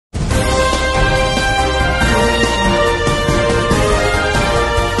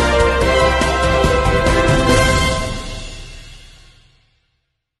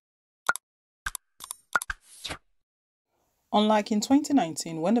Unlike in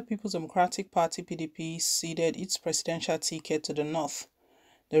 2019, when the People's Democratic Party (PDP) ceded its presidential ticket to the North,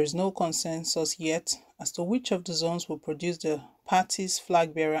 there is no consensus yet as to which of the zones will produce the party's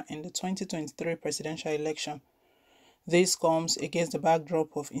flag bearer in the 2023 presidential election. This comes against the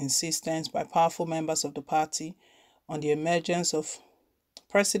backdrop of insistence by powerful members of the party on the emergence of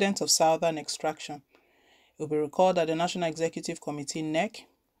president of Southern extraction. It will be recalled that the National Executive Committee (NEC)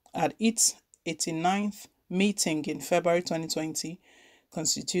 at its 89th meeting in February 2020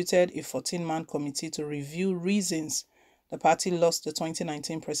 constituted a 14-man committee to review reasons the party lost the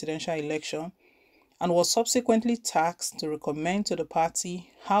 2019 presidential election and was subsequently tasked to recommend to the party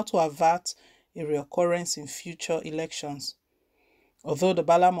how to avert a reoccurrence in future elections. Although the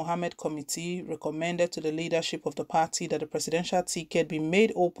Bala Mohammed Committee recommended to the leadership of the party that the presidential ticket be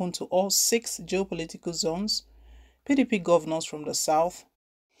made open to all 6 geopolitical zones, PDP governors from the south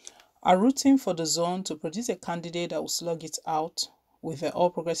are rooting for the zone to produce a candidate that will slug it out with the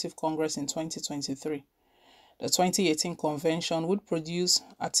All Progressive Congress in 2023. The 2018 convention would produce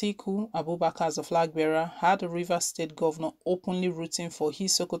Atiku Abubakar as the flag bearer had the Rivers State governor openly rooting for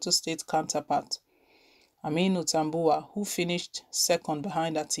his Sokoto State counterpart, Aminu Tambuwa, who finished second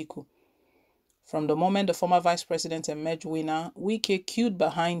behind Atiku. From the moment the former vice president emerged winner, Wike queued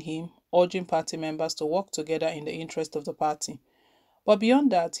behind him, urging party members to work together in the interest of the party. But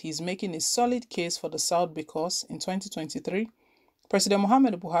beyond that, he's making a solid case for the South because, in 2023, President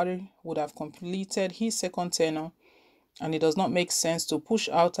Muhammadu Buhari would have completed his second tenure, and it does not make sense to push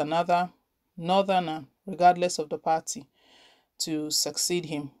out another northerner, regardless of the party, to succeed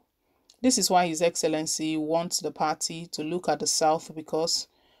him. This is why His Excellency wants the party to look at the South because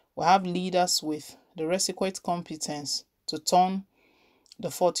we have leaders with the requisite competence to turn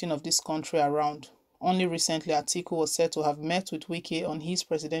the fortune of this country around. Only recently, Atiku was said to have met with Wike on his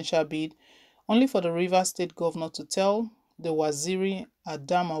presidential bid, only for the Rivers State governor to tell the Waziri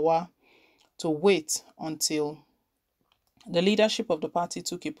Adamawa to wait until the leadership of the party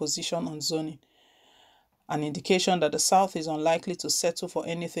took a position on zoning, an indication that the South is unlikely to settle for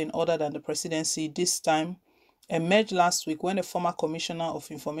anything other than the presidency this time emerged last week when the former Commissioner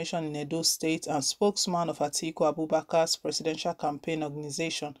of Information in Edo State and spokesman of Atiku Abubakar's presidential campaign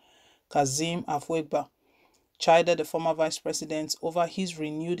organization, Kazeem Afwegba, chided the former vice president over his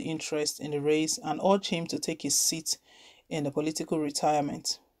renewed interest in the race and urged him to take his seat in the political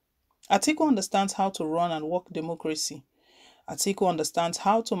retirement. Atiku understands how to run and work democracy. Atiku understands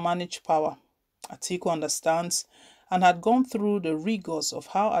how to manage power. Atiku understands and had gone through the rigors of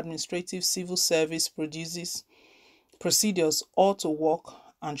how administrative civil service procedures ought to work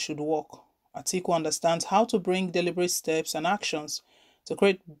and should work. Atiku understands how to bring deliberate steps and actions to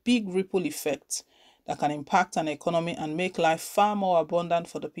create big ripple effects that can impact an economy and make life far more abundant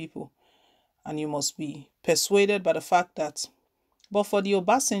for the people. And you must be persuaded by the fact that, but for the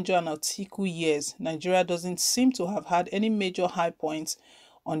Obasanjo and Atiku years, Nigeria doesn't seem to have had any major high points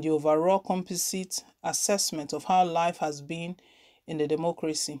on the overall composite assessment of how life has been in the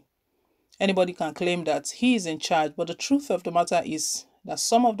democracy. Anybody can claim that he is in charge, but the truth of the matter is that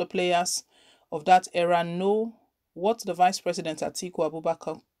some of the players of that era know what the Vice President Atiku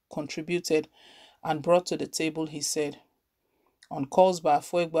Abubakar contributed and brought to the table, he said. On calls by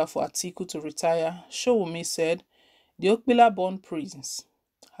Afwegba for Atiku to retire, Showumi said, the Okpila-born prince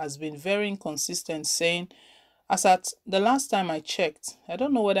has been very inconsistent, saying, as at the last time I checked, I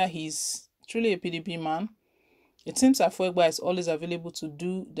don't know whether he's truly a PDP man. It seems Afwegba is always available to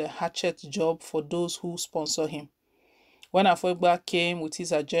do the hatchet job for those who sponsor him. When Afwegba came with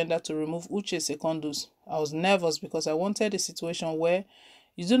his agenda to remove Uche Secondus, I was nervous because I wanted a situation where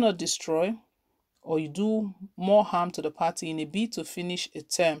you do not destroy or you do more harm to the party in a bid to finish a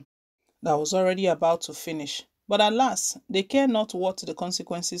term that was already about to finish. But alas, they care not what the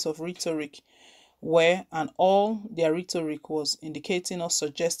consequences of rhetoric were, and all their rhetoric was indicating or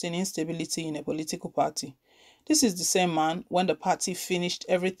suggesting instability in a political party. This is the same man, when the party finished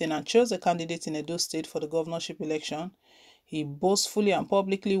everything and chose a candidate in Edo State for the governorship election, he boastfully and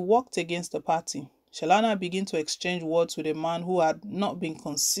publicly worked against the party. Shall I now begin to exchange words with a man who had not been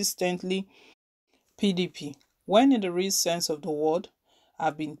consistently PDP, when in the real sense of the word,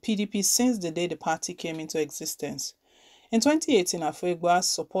 I've been PDP since the day the party came into existence. In 2018, Afwegba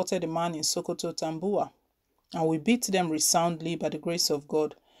supported a man in Sokoto, Tambuwa, and we beat them resoundly by the grace of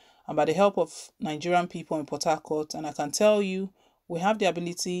God and by the help of Nigerian people in Port Harcourt, and I can tell you, we have the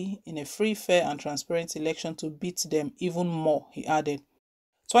ability in a free, fair and transparent election to beat them even more, he added.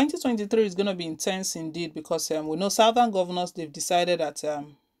 2023 is going to be intense indeed because we know Southern governors, they've decided that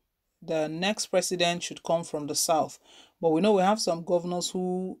the next president should come from the south, but we know we have some governors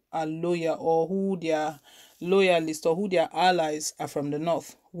who are loyal or who their loyalists or who their allies are from the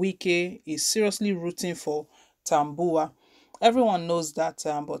north. Wike is seriously rooting for Tambua. Everyone knows that,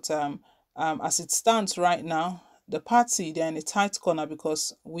 but as it stands right now, the party, they're in a tight corner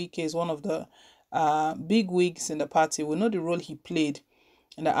because Wike is one of the big wigs in the party. We know the role he played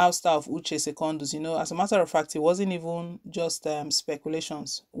in the ouster of Uche Secondus. As a matter of fact, it wasn't even just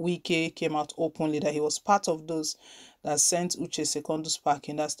speculations. Wike came out openly that he was part of those that sent Uche Secondus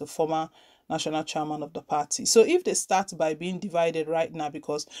packing. That's the former national chairman of the party. So if they start by being divided right now,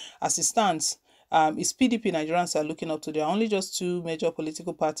 because as it stands, it's PDP Nigerians are looking up to. There are only just two major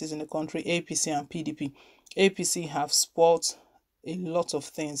political parties in the country, APC and PDP. APC have spoiled a lot of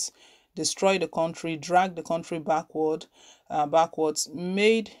things, destroy the country, drag the country backwards,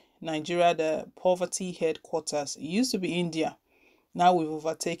 made Nigeria the poverty headquarters. It used to be India. Now we've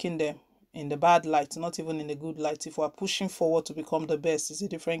overtaken them in the bad light, not even in the good light. If we're pushing forward to become the best, it's a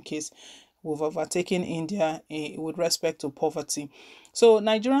different case. We've overtaken India with respect to poverty. So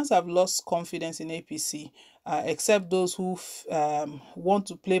Nigerians have lost confidence in APC, except those who want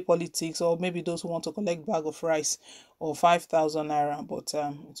to play politics, or maybe those who want to collect bag of rice or 5,000 naira. But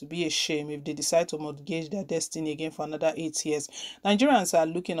it would be a shame if they decide to mortgage their destiny again for another 8 years. Nigerians are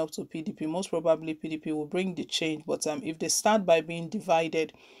looking up to PDP. Most probably PDP will bring the change. But if they start by being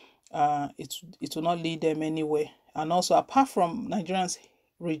divided, it will not lead them anywhere. And also, apart from Nigerians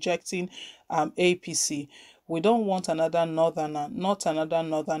rejecting APC, we don't want another northerner, not another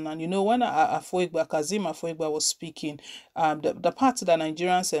northerner. When Kazim Afoegba was speaking, the part that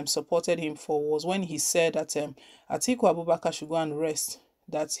Nigerians supported him for was when he said that Atiku Abubakar should go and rest,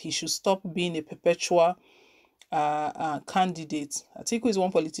 that he should stop being a perpetual candidate. Atiku is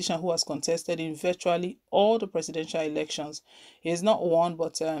one politician who has contested in virtually all the presidential elections. He has not won,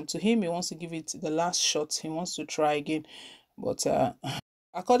 but to him, he wants to give it the last shot. He wants to try again. But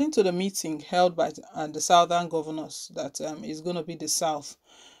according to the meeting held by the southern governors, that is going to be the South,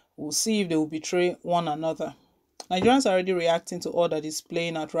 we'll see if they will betray one another. Nigerians are already reacting to all that is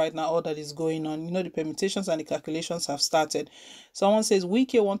playing out right now, all that is going on. The permutations and the calculations have started. Someone says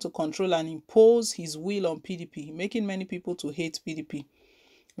Wike want to control and impose his will on PDP, making many people to hate PDP.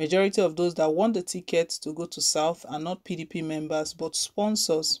 Majority of those that want the ticket to go to South are not PDP members, but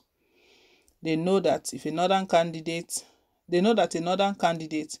sponsors. They know that a northern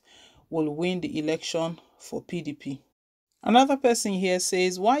candidate will win the election for PDP. Another person here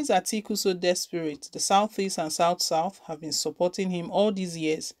says, why is Atiku so desperate? The Southeast and South-South have been supporting him all these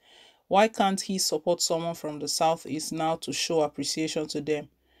years. Why can't he support someone from the Southeast now to show appreciation to them?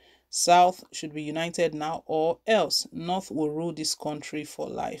 South should be united now, or else North will rule this country for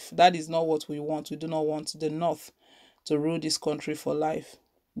life. That is not what we want. We do not want the North to rule this country for life.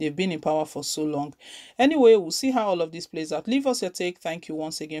 They've been in power for so long. Anyway, we'll see how all of this plays out. Leave us your take. Thank you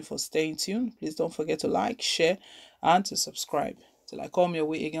once again for staying tuned. Please don't forget to like, share, and to subscribe. Till I come your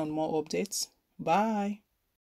way again on more updates. Bye.